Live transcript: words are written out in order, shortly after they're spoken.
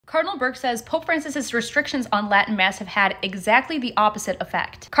Cardinal Burke says Pope Francis's restrictions on Latin Mass have had exactly the opposite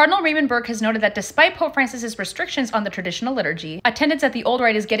effect. Cardinal Raymond Burke has noted that despite Pope Francis's restrictions on the traditional liturgy, attendance at the Old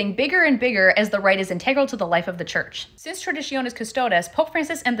Rite is getting bigger and bigger as the rite is integral to the life of the Church. Since Traditionis Custodes, Pope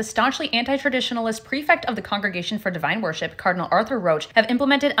Francis and the staunchly anti-traditionalist prefect of the Congregation for Divine Worship, Cardinal Arthur Roche, have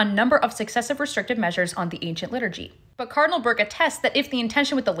implemented a number of successive restrictive measures on the ancient liturgy. But Cardinal Burke attests that if the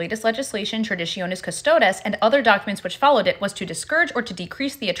intention with the latest legislation, Traditionis Custodes, and other documents which followed it was to discourage or to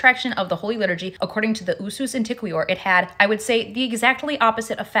decrease the attraction of the Holy Liturgy according to the usus antiquior, it had, I would say, the exactly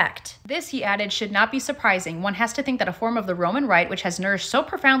opposite effect. This, he added, should not be surprising. One has to think that a form of the Roman Rite, which has nourished so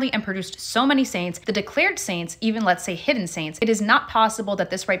profoundly and produced so many saints, the declared saints, even let's say hidden saints, it is not possible that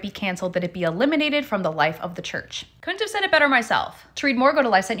this rite be canceled, that it be eliminated from the life of the Church. Couldn't have said it better myself. To read more, go to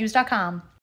LSNTV.com.